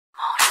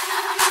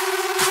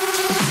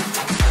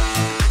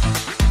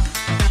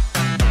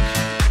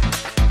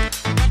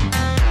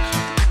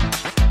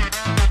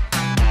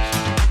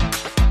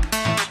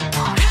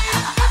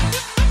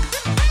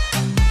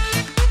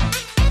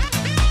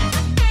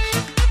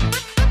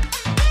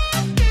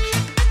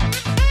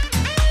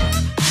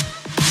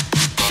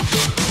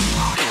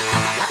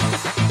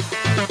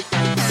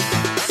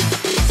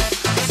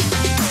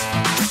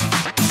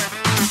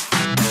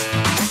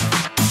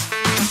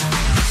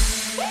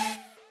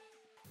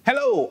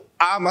Hello,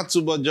 I'm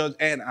Atubo George,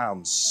 and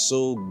I'm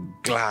so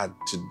glad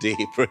today,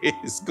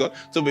 praise God,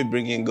 to be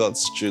bringing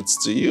God's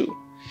truths to you.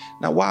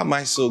 Now, why am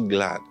I so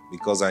glad?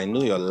 Because I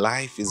know your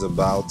life is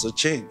about to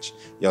change.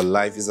 Your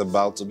life is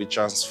about to be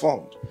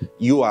transformed.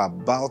 You are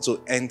about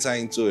to enter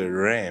into a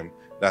realm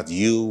that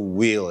you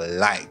will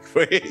like.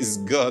 Praise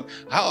God.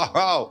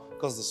 How?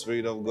 Because the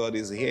Spirit of God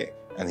is here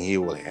and He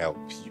will help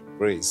you.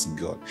 Praise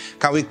God.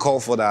 Can we call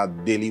for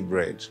that daily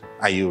bread?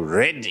 Are you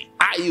ready?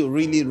 Are you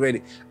really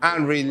ready?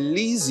 And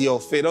release your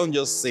faith. Don't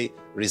just say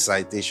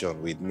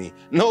recitation with me.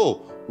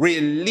 No,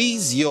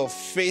 release your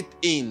faith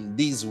in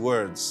these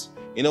words.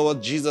 You know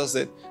what Jesus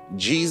said?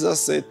 Jesus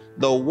said,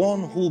 the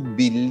one who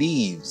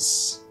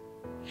believes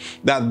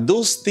that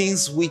those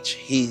things which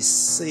He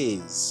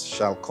says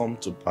shall come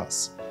to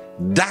pass,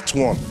 that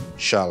one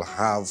shall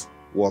have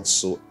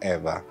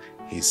whatsoever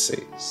He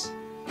says.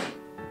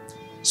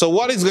 So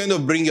what is going to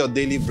bring your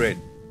daily bread?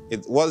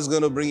 What is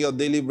going to bring your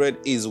daily bread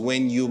is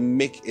when you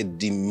make a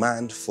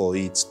demand for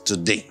it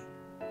today.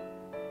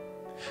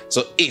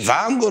 So if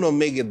I'm going to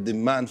make a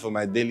demand for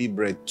my daily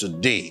bread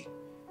today,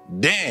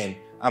 then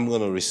I'm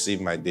going to receive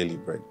my daily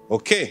bread.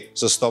 Okay,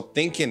 so stop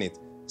thinking it.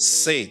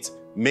 Say it.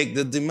 Make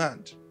the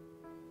demand.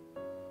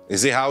 You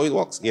see how it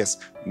works? Yes,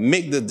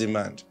 make the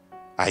demand.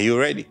 Are you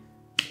ready?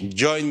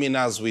 Join me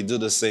now as we do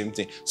the same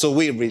thing. So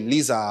we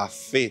release our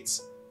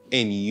faith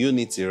in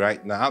unity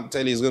right now. I'm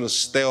telling you, it's going to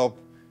stir up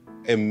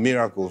a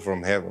miracle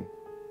from heaven.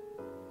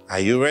 Are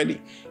you ready?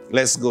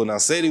 Let's go now.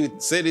 Say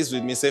this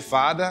with me. Say,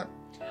 Father,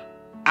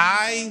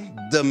 I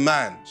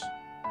demand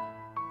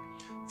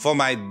for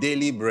my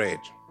daily bread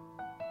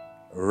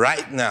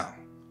right now.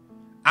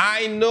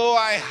 I know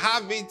I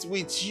have it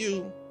with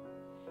you,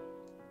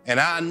 and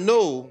I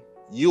know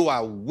you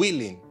are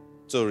willing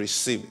to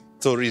receive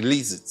it, to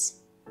release it.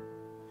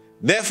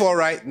 Therefore,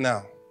 right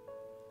now,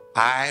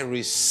 I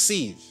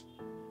receive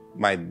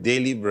my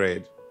daily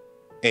bread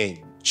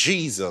in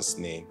Jesus'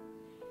 name.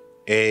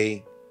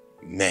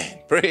 Amen.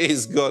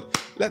 Praise God.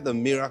 Let the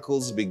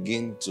miracles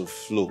begin to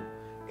flow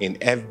in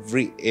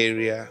every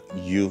area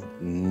you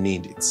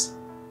need it.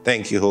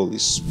 Thank you, Holy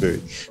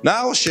Spirit.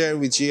 Now, I'll share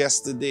with you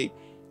yesterday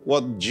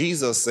what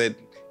Jesus said.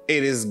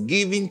 It is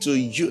given to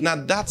you. Now,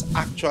 that's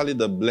actually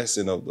the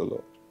blessing of the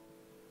Lord.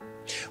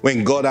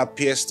 When God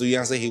appears to you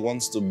and says He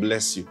wants to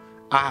bless you,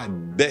 I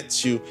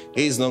bet you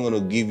He's not going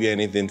to give you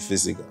anything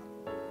physical.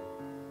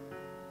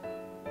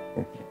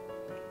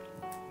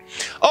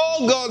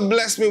 Oh, God,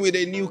 bless me with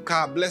a new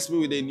car. Bless me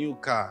with a new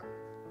car.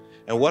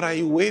 And what are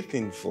you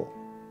waiting for?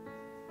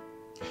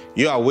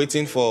 You are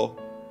waiting for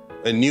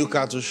a new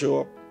car to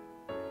show up.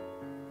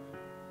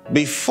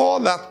 Before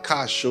that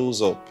car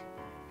shows up,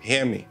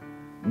 hear me,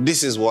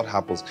 this is what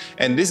happens.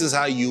 And this is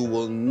how you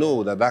will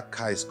know that that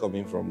car is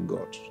coming from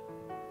God.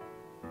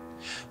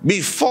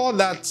 Before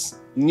that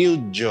new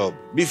job,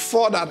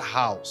 before that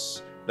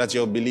house that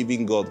you're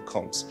believing God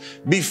comes,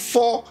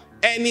 before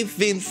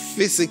anything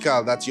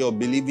physical that you're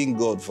believing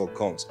God for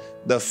comes,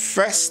 the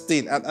first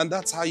thing, and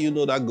that's how you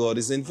know that God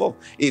is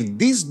involved. If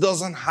this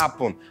doesn't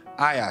happen,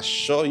 I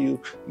assure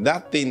you,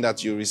 that thing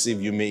that you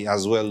receive, you may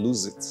as well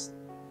lose it.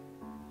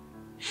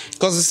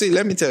 Because you see,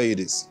 let me tell you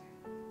this.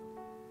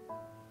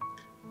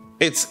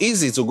 It's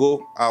easy to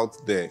go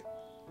out there,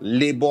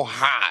 labor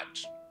hard,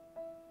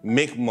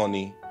 make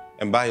money,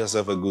 and buy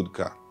yourself a good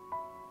car.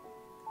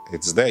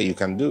 It's there, you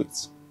can do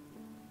it.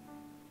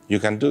 You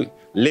can do it.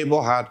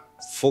 Labor hard,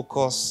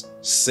 focus,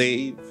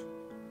 save,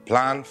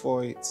 plan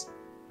for it.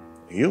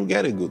 You'll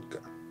get a good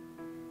car.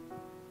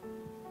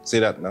 See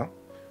that now?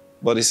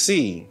 But you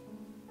see,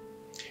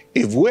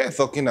 if we're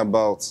talking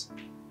about,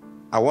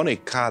 I want a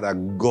car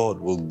that God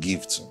will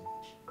give to me.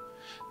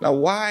 Now,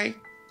 why?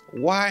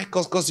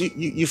 Because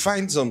you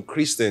find some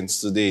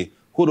Christians today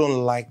who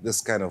don't like this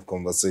kind of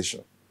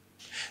conversation.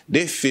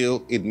 They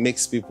feel it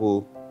makes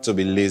people to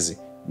be lazy.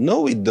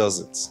 No, it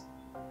doesn't.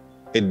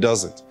 It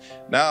doesn't.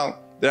 Now,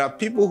 there are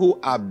people who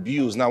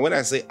abuse. Now, when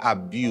I say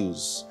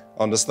abuse,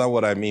 understand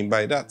what I mean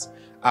by that.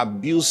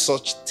 Abuse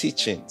such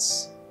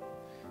teachings.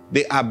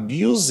 They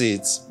abuse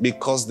it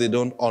because they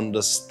don't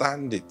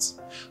understand it.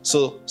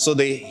 So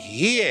they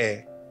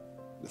hear,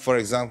 for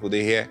example,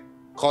 they hear,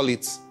 call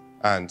it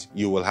and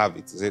you will have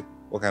it. Is it?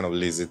 What kind of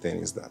lazy thing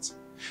is that?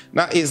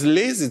 Now, it's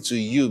lazy to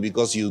you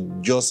because you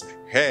just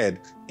heard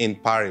in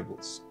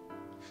parables.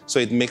 So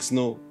it makes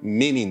no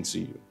meaning to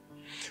you.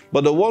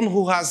 But the one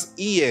who has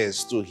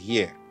ears to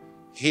hear,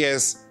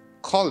 hears,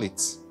 call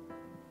it,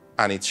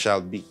 and it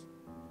shall be.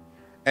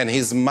 And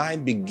his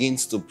mind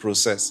begins to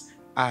process,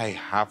 I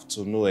have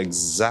to know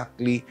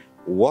exactly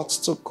what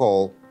to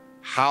call,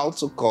 how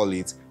to call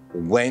it,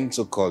 when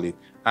to call it.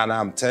 And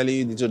I'm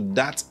telling you,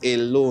 that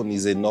alone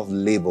is enough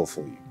labor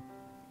for you.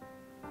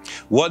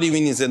 What do you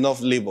mean is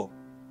enough labor?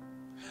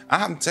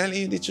 I'm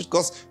telling you the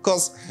truth,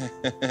 because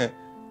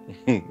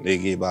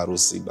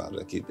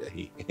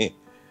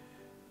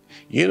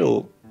you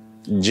know,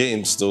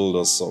 James told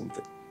us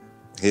something.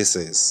 He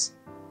says,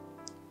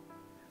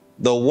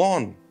 the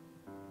one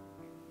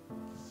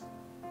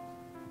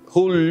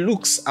who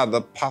looks at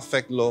the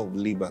perfect law of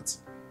liberty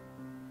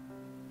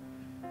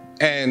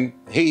And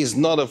he is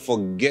not a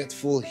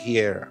forgetful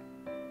hearer,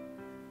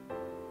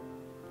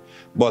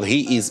 but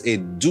he is a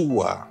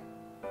doer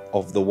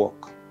of the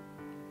work.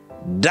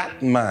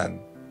 That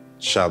man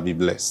shall be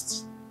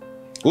blessed.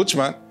 Which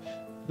man?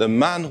 The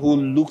man who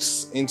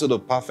looks into the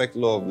perfect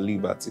law of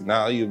liberty.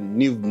 Now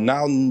you've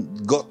now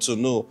got to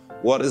know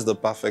what is the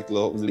perfect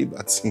law of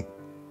liberty.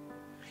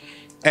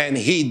 And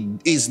he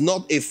is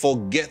not a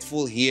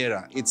forgetful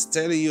hearer. It's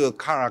telling you a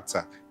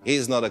character. He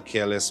is not a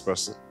careless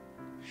person.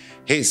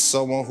 He is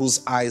someone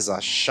whose eyes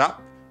are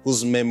sharp,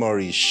 whose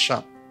memory is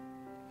sharp.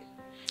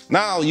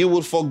 Now you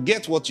will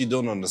forget what you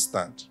don't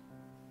understand.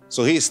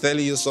 So he is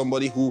telling you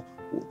somebody who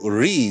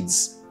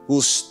reads,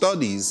 who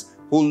studies,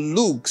 who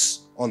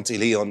looks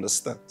until he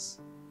understands.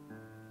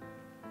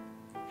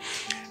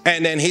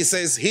 And then he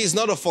says he's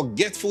not a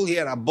forgetful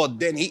hearer, but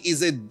then he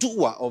is a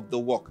doer of the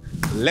work,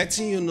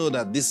 letting you know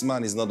that this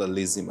man is not a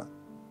lazy man.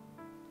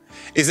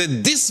 He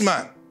said this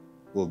man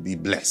will be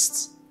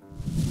blessed.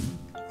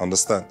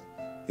 Understand?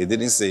 He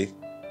didn't say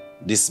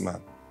this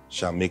man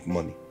shall make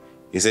money.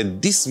 He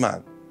said this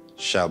man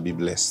shall be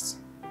blessed.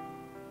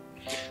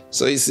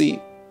 So you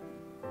see,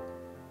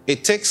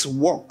 it takes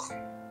work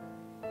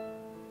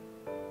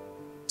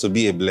to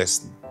be a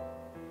blessed man.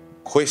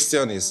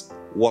 Question is,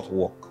 what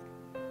work?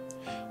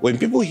 When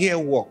people hear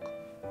work,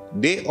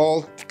 they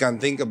all can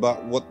think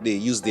about what they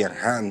use their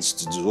hands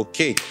to do.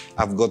 Okay,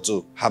 I've got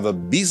to have a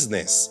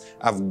business.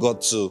 I've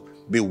got to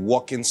be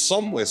working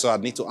somewhere, so I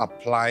need to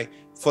apply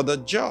for the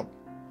job.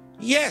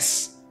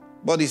 Yes,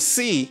 but you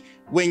see,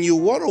 when you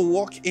want to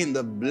walk in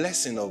the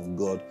blessing of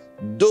God,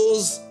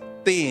 those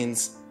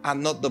things are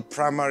not the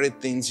primary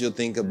things you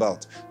think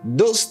about.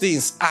 Those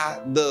things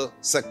are the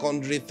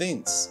secondary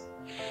things.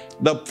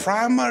 The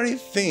primary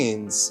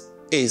things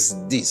is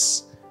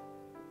this.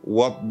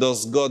 What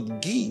does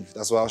God give?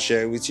 That's what I was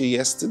sharing with you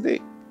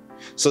yesterday.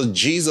 So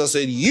Jesus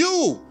said,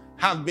 you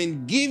have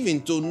been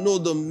given to know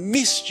the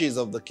mysteries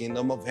of the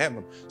kingdom of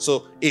heaven.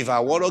 So if I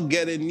want to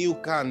get a new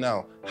car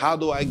now, how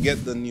do I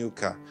get the new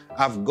car?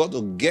 I've got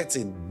to get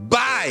it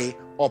by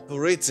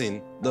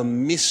operating the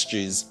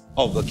mysteries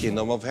of the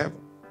kingdom of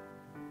heaven.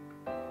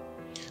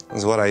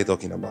 That's what are you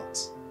talking about?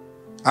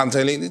 I'm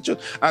telling you the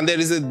truth. And there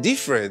is a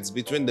difference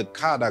between the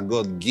car that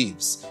God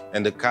gives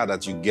and the car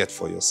that you get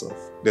for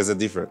yourself. There's a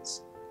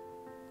difference.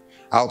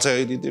 I'll tell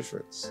you the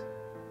difference.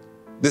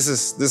 This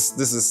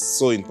is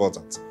so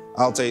important.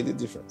 I'll tell you the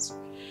difference.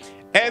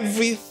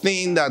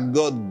 Everything that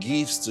God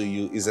gives to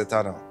you is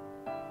eternal.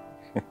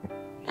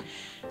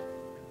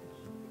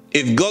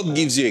 If God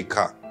gives you a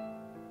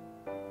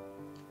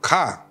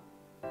car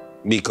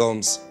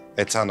becomes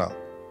eternal.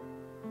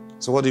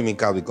 So what do you mean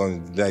car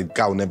becomes, like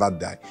car will never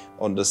die?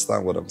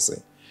 Understand what I'm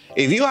saying.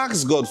 If you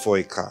ask God for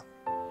a car,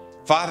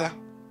 Father,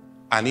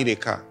 I need a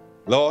car.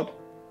 Lord,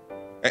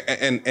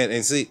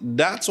 and see,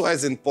 that's why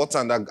it's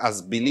important that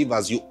as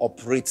believers you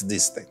operate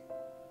this thing.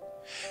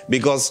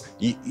 Because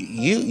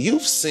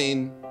you've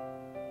seen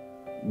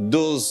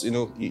those,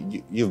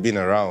 you've been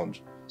around.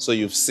 So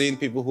you've seen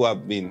people who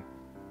have been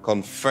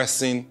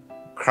confessing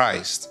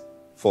Christ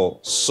for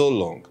so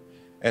long.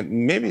 And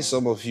maybe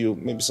some of you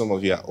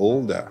are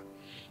older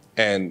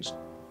and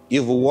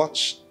you've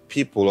watched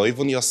people, or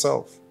even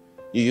yourself,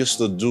 you used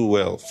to do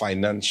well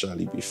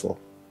financially before.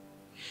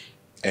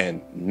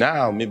 And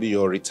now maybe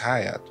you're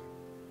retired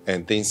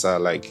and things are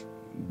like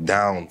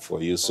down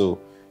for you. So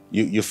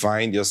you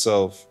find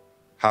yourself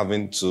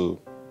having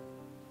to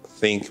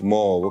think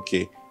more,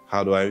 okay,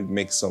 how do I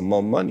make some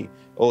more money?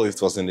 Oh, if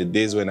it was in the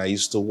days when I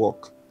used to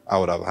work, I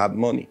would have had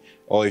money.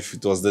 Or if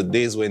it was the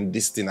days when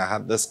this thing, I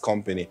had this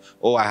company.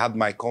 Oh, I had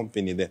my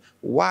company there.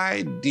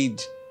 Why did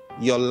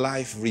your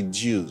life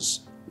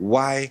reduce?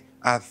 Why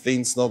are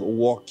things not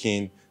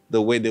working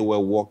the way they were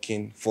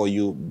working for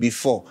you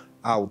before?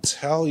 I'll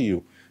tell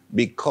you,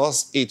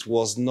 because it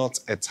was not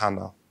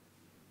eternal.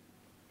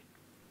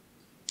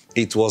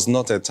 It was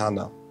not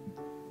eternal.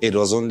 It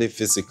was only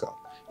physical.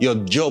 Your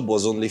job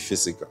was only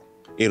physical.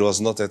 It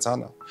was not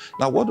eternal.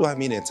 Now, what do I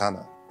mean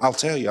eternal? I'll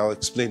tell you, I'll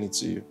explain it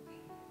to you.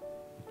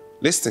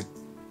 Listen.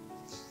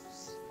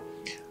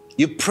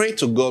 You pray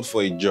to God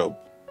for a job,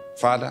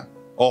 Father,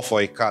 or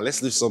for a car.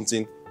 Let's leave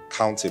something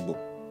countable,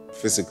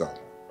 physical.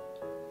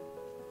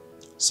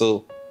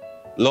 So,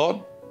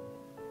 Lord,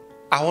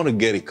 I want to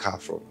get a car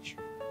from you.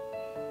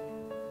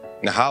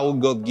 Now, how will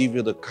God give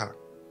you the car?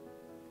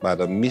 By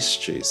the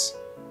mysteries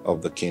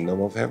of the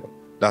kingdom of heaven.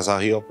 That's how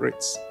he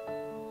operates.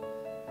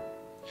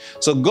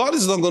 So God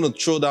is not going to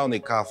throw down a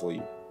car for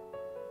you.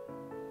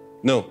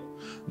 No.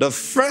 The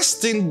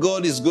first thing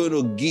God is going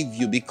to give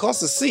you,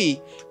 because you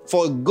see,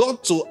 for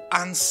God to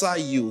answer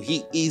you,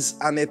 he is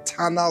an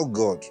eternal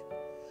God.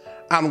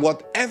 And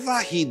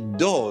whatever he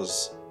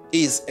does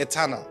is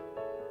eternal.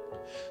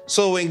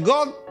 So when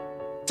God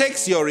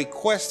takes your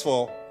request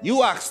for,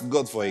 you asked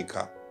God for a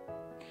car.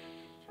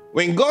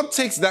 When God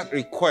takes that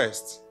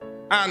request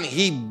and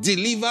he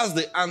delivers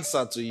the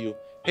answer to you,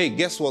 hey,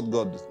 guess what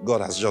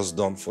God has just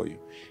done for you?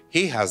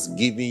 He has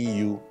given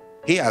you,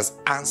 he has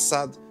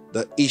answered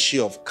the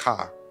issue of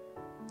car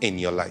in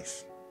your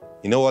life.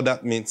 You know what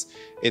that means?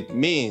 It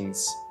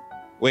means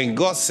When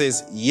God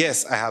says,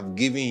 yes, I have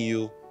given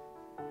you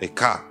a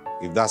car,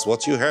 if that's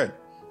what you heard,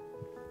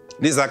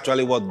 this is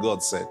actually what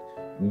God said.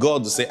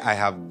 God will say, I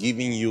have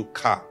given you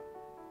car.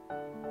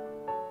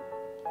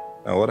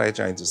 Now, what are you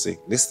trying to say?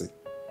 Listen.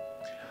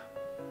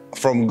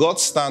 From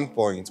God's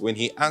standpoint, when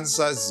he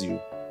answers you,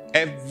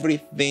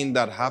 everything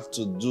that have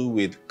to do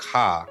with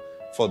car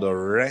for the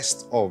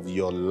rest of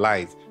your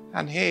life,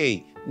 and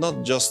hey,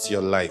 not just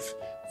your life,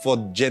 for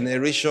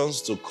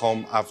generations to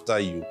come after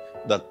you,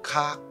 the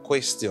car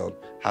question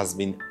has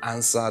been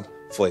answered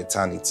for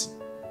eternity.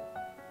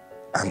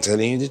 I'm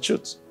telling you the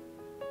truth.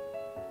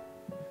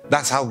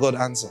 That's how God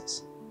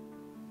answers.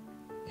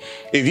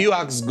 If you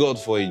ask God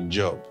for a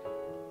job,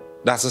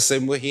 that's the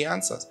same way he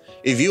answers.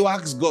 If you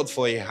ask God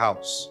for a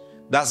house,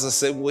 that's the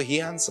same way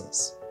he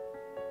answers.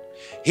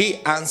 He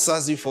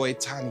answers you for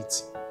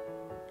eternity.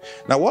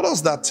 Now, what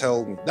does that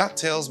tell me? That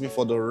tells me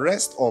for the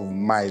rest of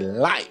my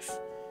life,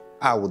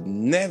 I would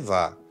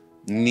never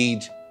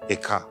need a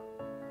car.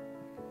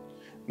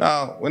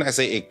 Now, when I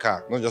say a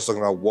car, I'm not just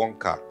talking about one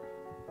car.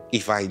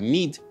 If I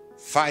need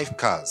 5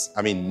 cars,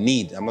 I'm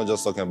not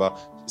just talking about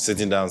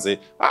sitting down and say,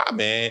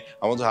 man,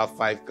 I want to have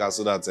 5 cars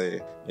so that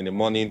in the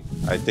morning,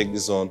 I take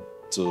this one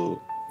to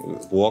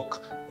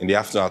work. In the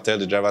afternoon, I'll tell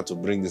the driver to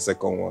bring the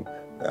second one.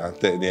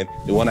 Then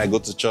the one I go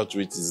to church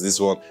with is this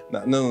one.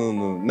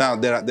 No. Now,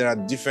 there are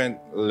different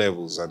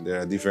levels and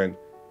there are different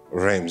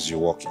realms you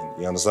walk in.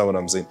 You understand what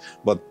I'm saying?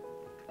 But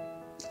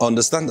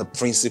understand the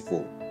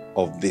principle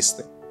of this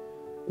thing.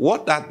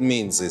 What that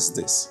means is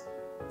this.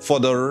 For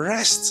the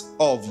rest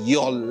of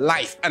your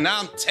life, and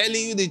I'm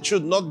telling you the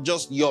truth, not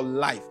just your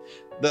life.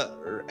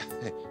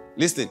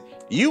 Listen,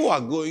 you are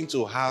going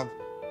to have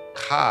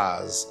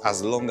cars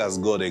as long as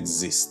God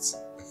exists.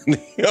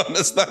 You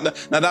understand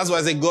that? Now that's why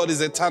I say God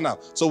is eternal.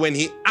 So when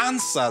he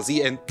answers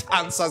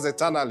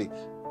eternally.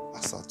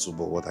 Pastor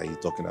Tubo, what are you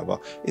talking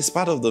about? It's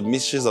part of the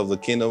mysteries of the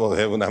kingdom of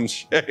heaven I'm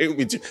sharing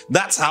with you.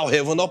 That's how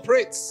heaven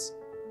operates.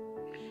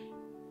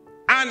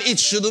 And it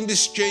shouldn't be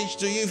strange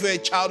to you if you're a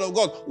child of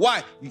God.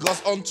 Why?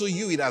 Because unto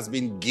you it has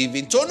been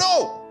given to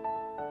know.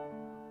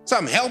 So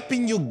I'm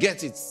helping you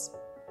get it.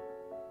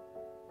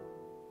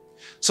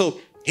 So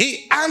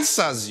he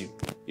answers you.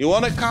 You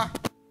want a car?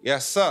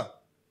 Yes, sir.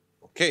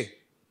 Okay,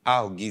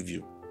 I'll give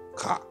you a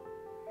car.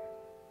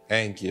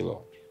 Thank you,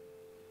 Lord.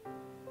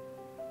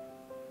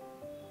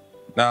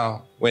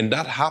 Now, when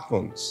that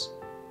happens,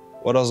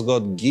 what does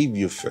God give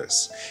you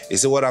first? You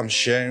see what I'm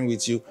sharing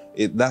with you?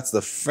 That's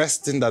the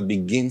first thing that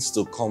begins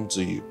to come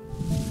to you.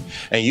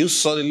 And you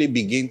suddenly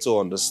begin to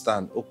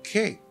understand,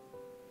 okay,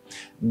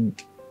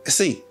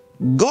 see,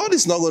 God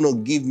is not going to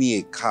give me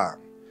a car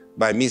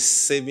by me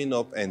saving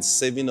up and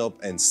saving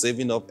up and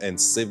saving up and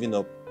saving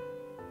up.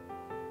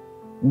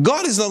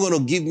 God is not going to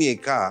give me a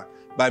car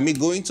by me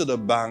going to the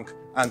bank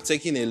and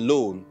taking a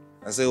loan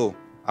and say, oh,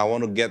 I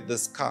want to get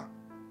this car.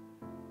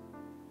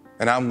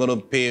 And I'm going to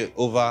pay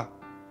over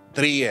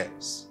 3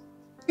 years.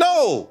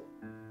 No!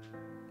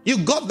 You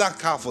got that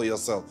car for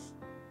yourself.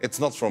 It's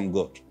not from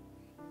God.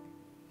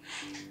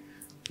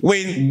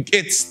 When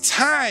it's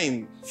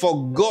time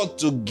for God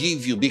to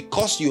give you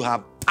because you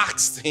have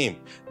asked him,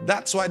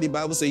 that's why the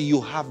Bible says you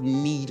have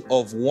need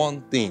of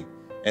one thing,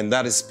 and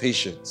that is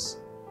patience.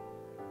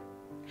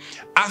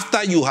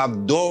 After you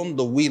have done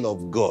the will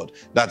of God,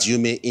 that you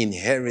may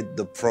inherit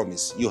the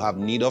promise, you have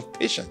need of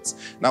patience.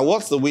 Now,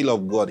 what's the will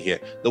of God here?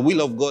 The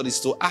will of God is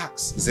to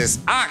ask. It says,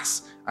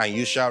 ask and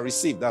you shall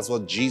receive. That's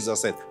what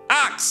Jesus said.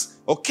 Ask.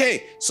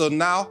 Okay, so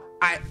now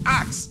I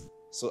ask.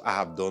 So I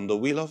have done the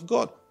will of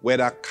God.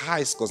 Whether car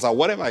is concerned,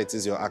 whatever it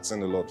is you're asking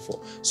the Lord for.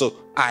 So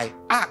I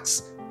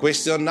ask.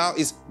 Question now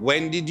is,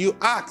 when did you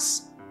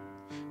ask?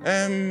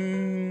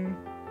 No.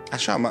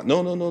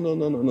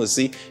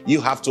 See,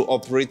 you have to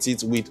operate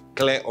it with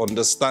clear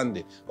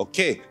understanding.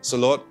 Okay, so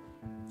Lord,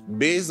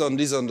 based on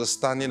this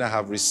understanding I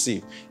have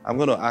received, I'm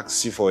going to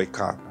ask you for a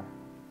car now.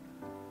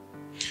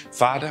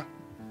 Father,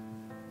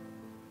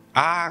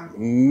 I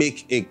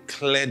make a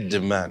clear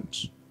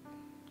demand,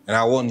 and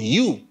I want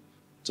you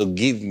to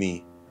give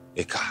me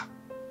a car.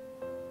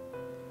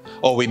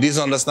 Or with this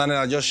understanding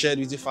I just shared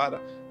with you, Father,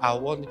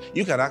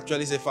 you can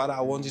actually say, Father, I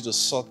want you to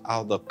sort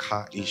out the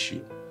car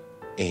issue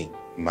in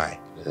my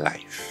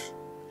life.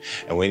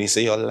 And when you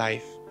say your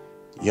life,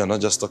 you're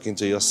not just talking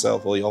to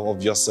yourself or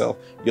of yourself,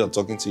 you're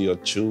talking to your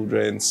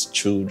children's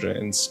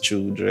children.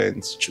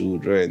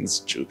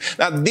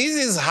 Now, this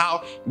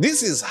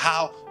is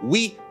how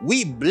we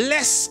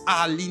bless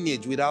our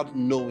lineage without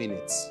knowing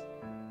it.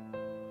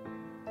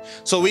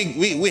 So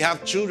we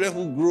have children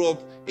who grow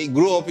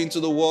up into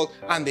the world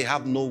and they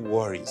have no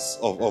worries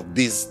of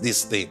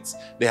these things.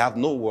 They have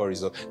no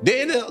worries.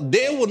 They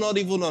will not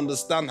even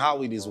understand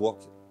how it is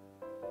working.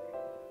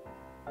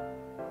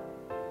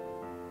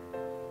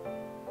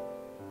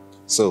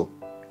 So,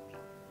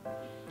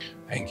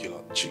 thank you,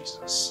 Lord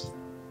Jesus.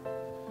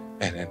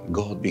 And then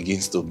God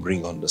begins to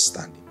bring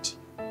understanding to you.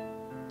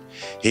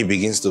 He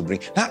begins to bring.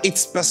 Now,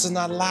 it's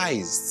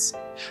personalized.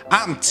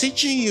 I'm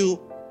teaching you.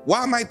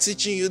 Why am I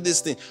teaching you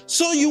this thing?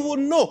 So you will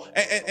know.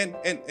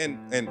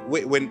 And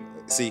when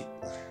see,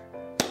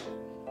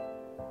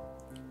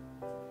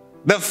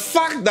 The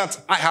fact that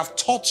I have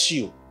taught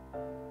you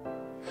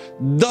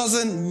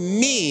doesn't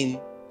mean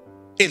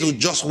it will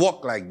just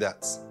work like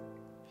that.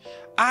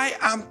 I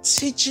am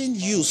teaching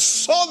you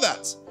so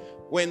that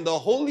when the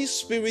Holy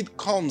Spirit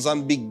comes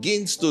and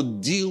begins to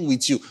deal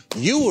with you,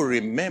 you will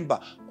remember,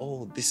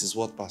 oh, this is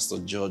what Pastor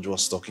George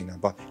was talking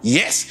about.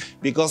 Yes,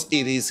 because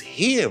it is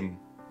him.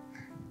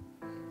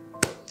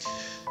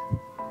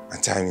 My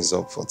time is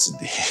up for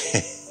today.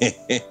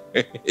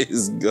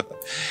 It's good.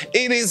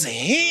 It is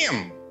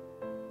him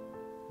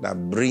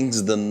that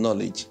brings the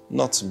knowledge,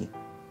 not me.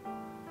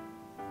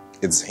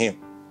 It's him.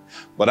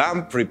 But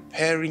I'm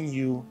preparing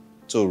you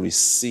to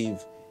receive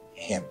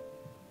him.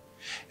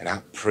 And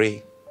I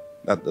pray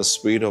that the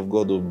Spirit of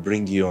God will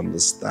bring you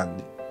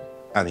understanding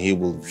and he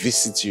will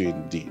visit you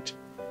indeed.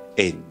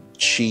 In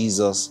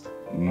Jesus'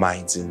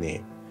 mighty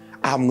name.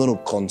 I'm going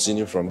to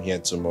continue from here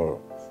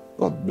tomorrow.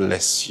 God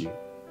bless you.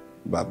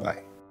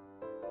 Bye-bye.